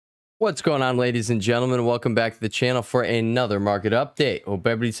What's going on, ladies and gentlemen? Welcome back to the channel for another market update. Hope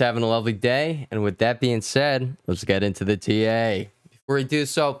everybody's having a lovely day. And with that being said, let's get into the TA. Before we do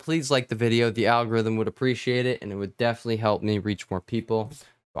so, please like the video. The algorithm would appreciate it, and it would definitely help me reach more people.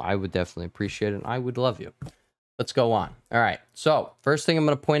 So I would definitely appreciate it, and I would love you. Let's go on. All right. So first thing I'm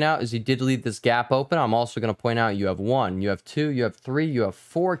going to point out is you did leave this gap open. I'm also going to point out you have 1, you have 2, you have 3, you have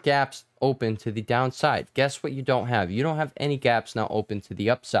 4 gaps open to the downside. Guess what you don't have? You don't have any gaps now open to the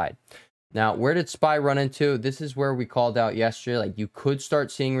upside. Now, where did SPY run into? This is where we called out yesterday. Like, you could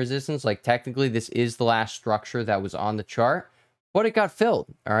start seeing resistance. Like, technically, this is the last structure that was on the chart, but it got filled.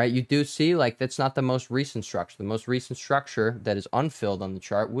 All right. You do see, like, that's not the most recent structure. The most recent structure that is unfilled on the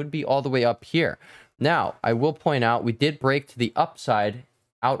chart would be all the way up here. Now, I will point out we did break to the upside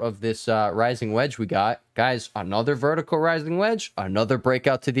out of this rising wedge we got. Guys, another vertical rising wedge, another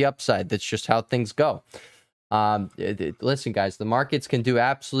breakout to the upside. That's just how things go. Listen, guys, the markets can do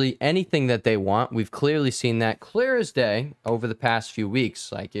absolutely anything that they want. We've clearly seen that clear as day over the past few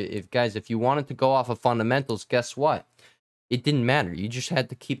weeks. Like, if you wanted to go off of fundamentals, guess what? It didn't matter. You just had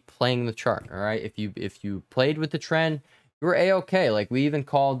to keep playing the chart. All right. If you played with the trend, you were a-okay. Like, we even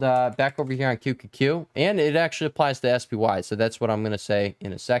called back over here on QQQ, and it actually applies to SPY. So that's what I'm going to say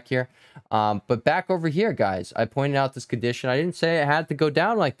in a sec here. But back over here, guys, I pointed out this condition. I didn't say it had to go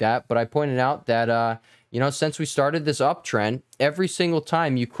down like that, but I pointed out that, you know, since we started this uptrend, every single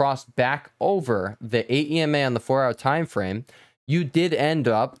time you crossed back over the 8 EMA on the 4-hour time frame, you did end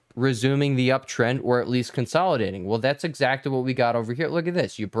up resuming the uptrend or at least consolidating. Well, that's exactly what we got over here. Look at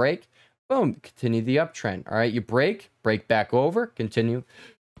this. You break, boom, continue the uptrend. All right, you break back over, continue.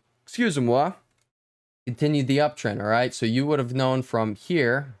 Excuse me, continue the uptrend. All right, so you would have known from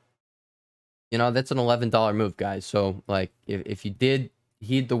here, you know, that's an $11 move, guys. So, like, if you did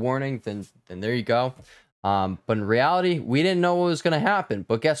heed the warning, then there you go. But in reality, we didn't know what was going to happen.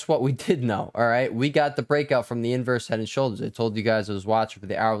 But guess what? We did know. All right. We got the breakout from the inverse head and shoulders. I told you guys I was watching for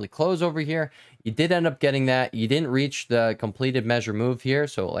the hourly close over here. You did end up getting that. You didn't reach the completed measure move here.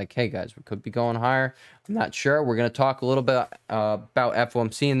 So, like, hey, guys, we could be going higher. I'm not sure. We're going to talk a little bit about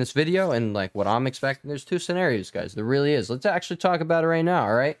FOMC in this video and, like, what I'm expecting. There's 2 scenarios, guys. There really is. Let's actually talk about it right now.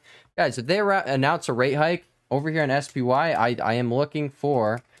 All right. Guys, if they announce a rate hike over here in SPY, I am looking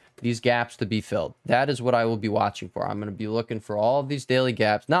for these gaps to be filled. That is what I will be watching for. I'm going to be looking for all of these daily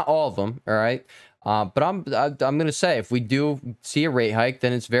gaps, not all of them, all right? But I'm going to say, if we do see a rate hike,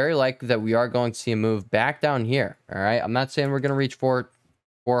 then it's very likely that we are going to see a move back down here, all right? I'm not saying we're going to reach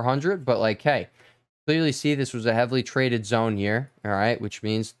 400, but, like, hey, clearly see this was a heavily traded zone here, all right? Which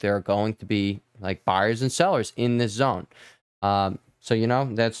means there are going to be, like, buyers and sellers in this zone. So, you know,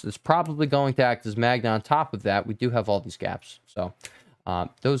 that's probably going to act as magnet. On top of that, we do have all these gaps. So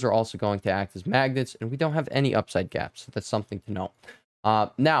those are also going to act as magnets, and we don't have any upside gaps. So that's something to know.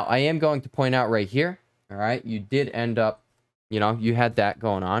 Now, I am going to point out right here, all right, you did end up, you know, you had that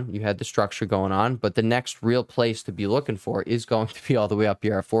going on. You had the structure going on, but the next real place to be looking for is going to be all the way up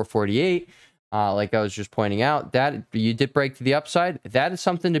here at 448. Like I was just pointing out, that you did break to the upside. That is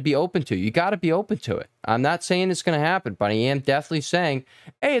something to be open to. You got to be open to it. I'm not saying it's going to happen, but I am definitely saying,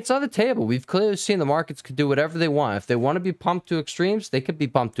 hey, it's on the table. We've clearly seen the markets could do whatever they want. If they want to be pumped to extremes, they could be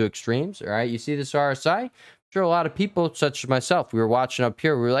pumped to extremes. All right. You see this RSI? I'm sure a lot of people, such as myself, we were watching up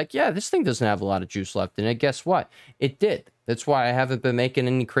here. We were like, yeah, this thing doesn't have a lot of juice left in it. Guess what? It did. That's why I haven't been making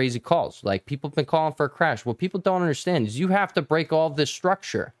any crazy calls. Like, people have been calling for a crash. What people don't understand is you have to break all of this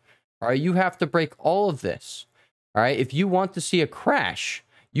structure. All right, you have to break all of this. All right, if you want to see a crash,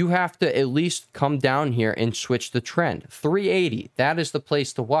 you have to at least come down here and switch the trend. 380, that is the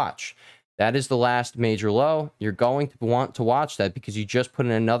place to watch. That is the last major low. You're going to want to watch that because you just put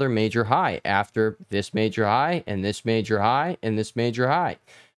in another major high after this major high and this major high and this major high.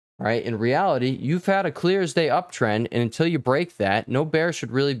 All right, in reality, you've had a clear as day uptrend, and until you break that, no bear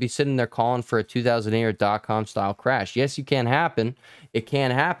should really be sitting there calling for a 2008 or dot-com style crash. Yes, it can happen. It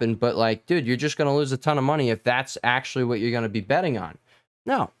can happen, but, like, dude, you're just going to lose a ton of money if that's actually what you're going to be betting on.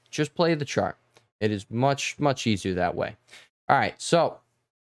 No, just play the chart. It is much, much easier that way. All right, so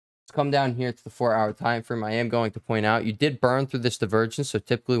let's come down here to the 4-hour time frame. I am going to point out you did burn through this divergence, so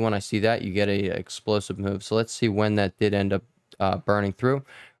typically when I see that, you get a explosive move. So let's see when that did end up burning through.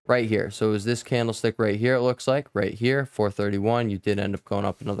 Right here. So it was this candlestick right here, it looks like. Right here, 431. You did end up going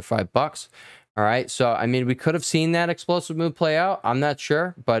up another $5. All right. So, I mean, we could have seen that explosive move play out. I'm not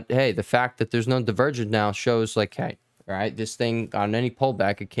sure. But, hey, the fact that there's no divergence now shows, like, hey, all right, this thing on any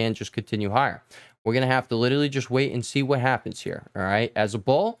pullback, it can just continue higher. We're going to have to literally just wait and see what happens here. All right. As a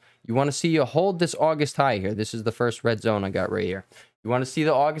bull, you want to see you hold this August high here. This is the first red zone I got right here. You want to see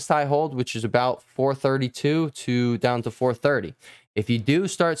the August high hold, which is about 432 to down to 430. If you do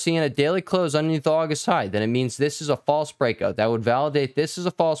start seeing a daily close underneath the August high, then it means this is a false breakout. That would validate this is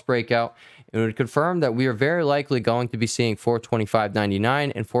a false breakout. It would confirm that we are very likely going to be seeing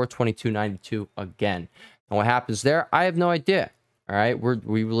 425.99 and 422.92 again. And what happens there, I have no idea. All right,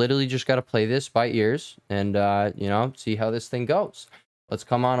 we literally just got to play this by ears and, you know, see how this thing goes. Let's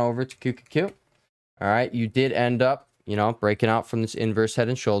come on over to QQQ. All right, you did end up, you know, breaking out from this inverse head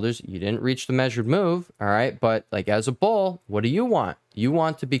and shoulders. You didn't reach the measured move, all right? But, like, as a bull, what do you want? You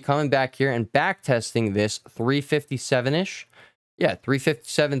want to be coming back here and back testing this 357-ish. Yeah,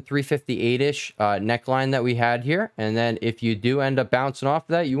 357, 358-ish neckline that we had here. And then if you do end up bouncing off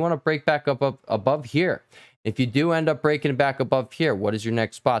of that, you want to break back up above here. If you do end up breaking back above here, what is your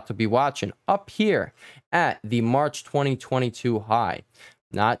next spot to be watching? Up here at the March 2022 high.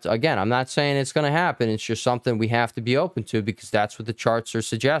 Not, again, I'm not saying it's going to happen. It's just something we have to be open to because that's what the charts are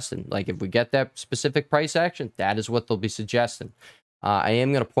suggesting. Like, if we get that specific price action, that is what they'll be suggesting. I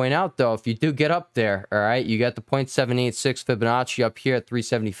am going to point out, though, if you do get up there, all right, you got the 0.786 Fibonacci up here at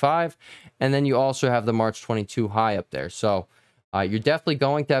 375, and then you also have the March 22 high up there. So you're definitely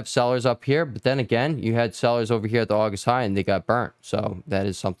going to have sellers up here, but then again, you had sellers over here at the August high, and they got burnt. So that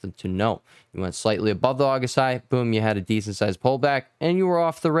is something to note. You went slightly above the August high, boom, you had a decent-sized pullback, and you were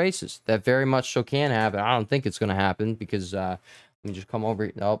off the races. That very much so can happen. I don't think it's going to happen because... let me just come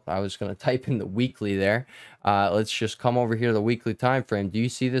over. Nope, I was going to type in the weekly there. Let's just come over here to the weekly time frame. Do you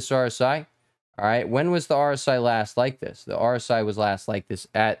see this RSI? All right. When was the RSI last like this? The RSI was last like this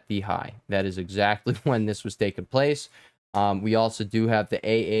at the high. That is exactly when this was taking place. We also do have the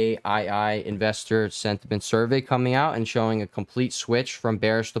AAII Investor Sentiment Survey coming out and showing a complete switch from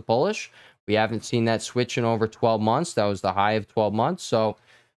bearish to bullish. We haven't seen that switch in over 12 months. That was the high of 12 months. So,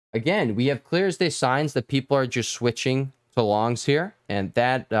 again, we have clear as day signs that people are just switching to longs here, and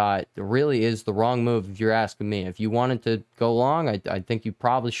that really is the wrong move if you're asking me. If you wanted to go long, I think you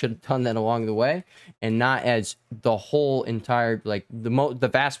probably should have done that along the way, and not as the whole entire, like the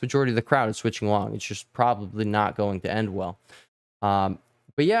vast majority of the crowd is switching long. It's just probably not going to end well.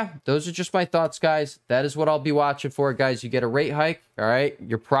 But yeah, those are just my thoughts, guys. That is what I'll be watching for, guys. You get a rate hike, all right?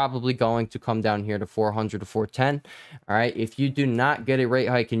 You're probably going to come down here to 400 to 410, all right? If you do not get a rate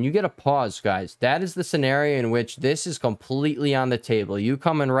hike and you get a pause, guys, that is the scenario in which this is completely on the table. You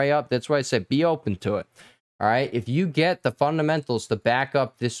coming right up, that's why I said be open to it, all right? If you get the fundamentals to back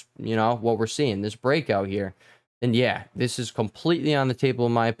up this, you know, what we're seeing, this breakout here, then yeah, this is completely on the table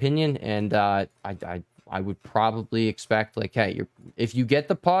in my opinion, and I would probably expect, like, hey, if you get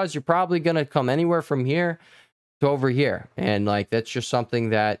the pause, you're probably going to come anywhere from here to over here. And, like, that's just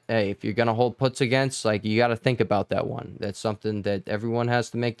something that, hey, if you're going to hold puts against, like, you got to think about that one. That's something that everyone has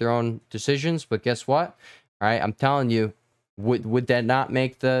to make their own decisions. But guess what? All right, I'm telling you, would that not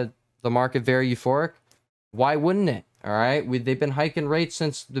make the market very euphoric? Why wouldn't it? All right, they've been hiking rates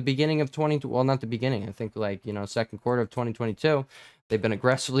since the beginning of well, not the beginning. I think, like, you know, second quarter of 2022. They've been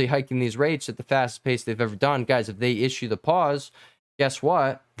aggressively hiking these rates at the fastest pace they've ever done. Guys, if they issue the pause, guess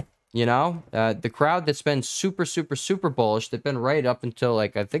what? You know, the crowd that's been super, super, super bullish, they've been right up until,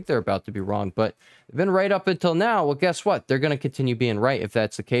 like, I think they're about to be wrong, but they've been right up until now. Well, guess what? They're going to continue being right if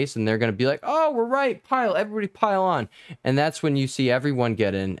that's the case, and they're going to be like, oh, we're right, everybody pile on. And that's when you see everyone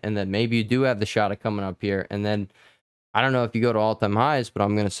get in, and then maybe you do have the shot of coming up here, and then I don't know if you go to all-time highs, but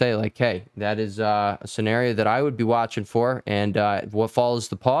I'm going to say, like, hey, that is a scenario that I would be watching for. And what follows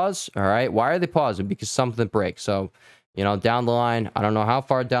the pause, all right? Why are they pausing? Because something breaks. So, you know, down the line, I don't know how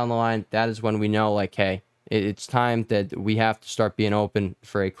far down the line, that is when we know, like, hey, it's time that we have to start being open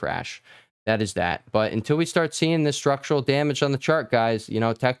for a crash. That is that. But until we start seeing this structural damage on the chart, guys, you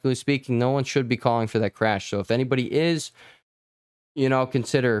know, technically speaking, no one should be calling for that crash. So if anybody is, you know,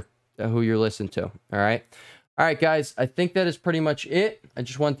 consider who you're listening to, all right? All right, guys, I think that is pretty much it. I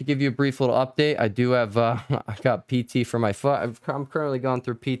just wanted to give you a brief little update. I do have, I got PT for my foot. I'm currently going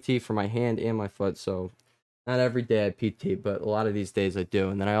through PT for my hand and my foot, so not every day I PT, but a lot of these days I do.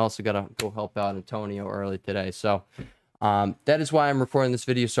 And then I also got to go help out Antonio early today. So that is why I'm recording this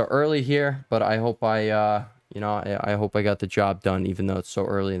video so early here, but I hope I hope I got the job done, even though it's so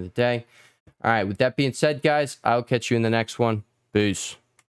early in the day. All right, with that being said, guys, I'll catch you in the next one. Peace.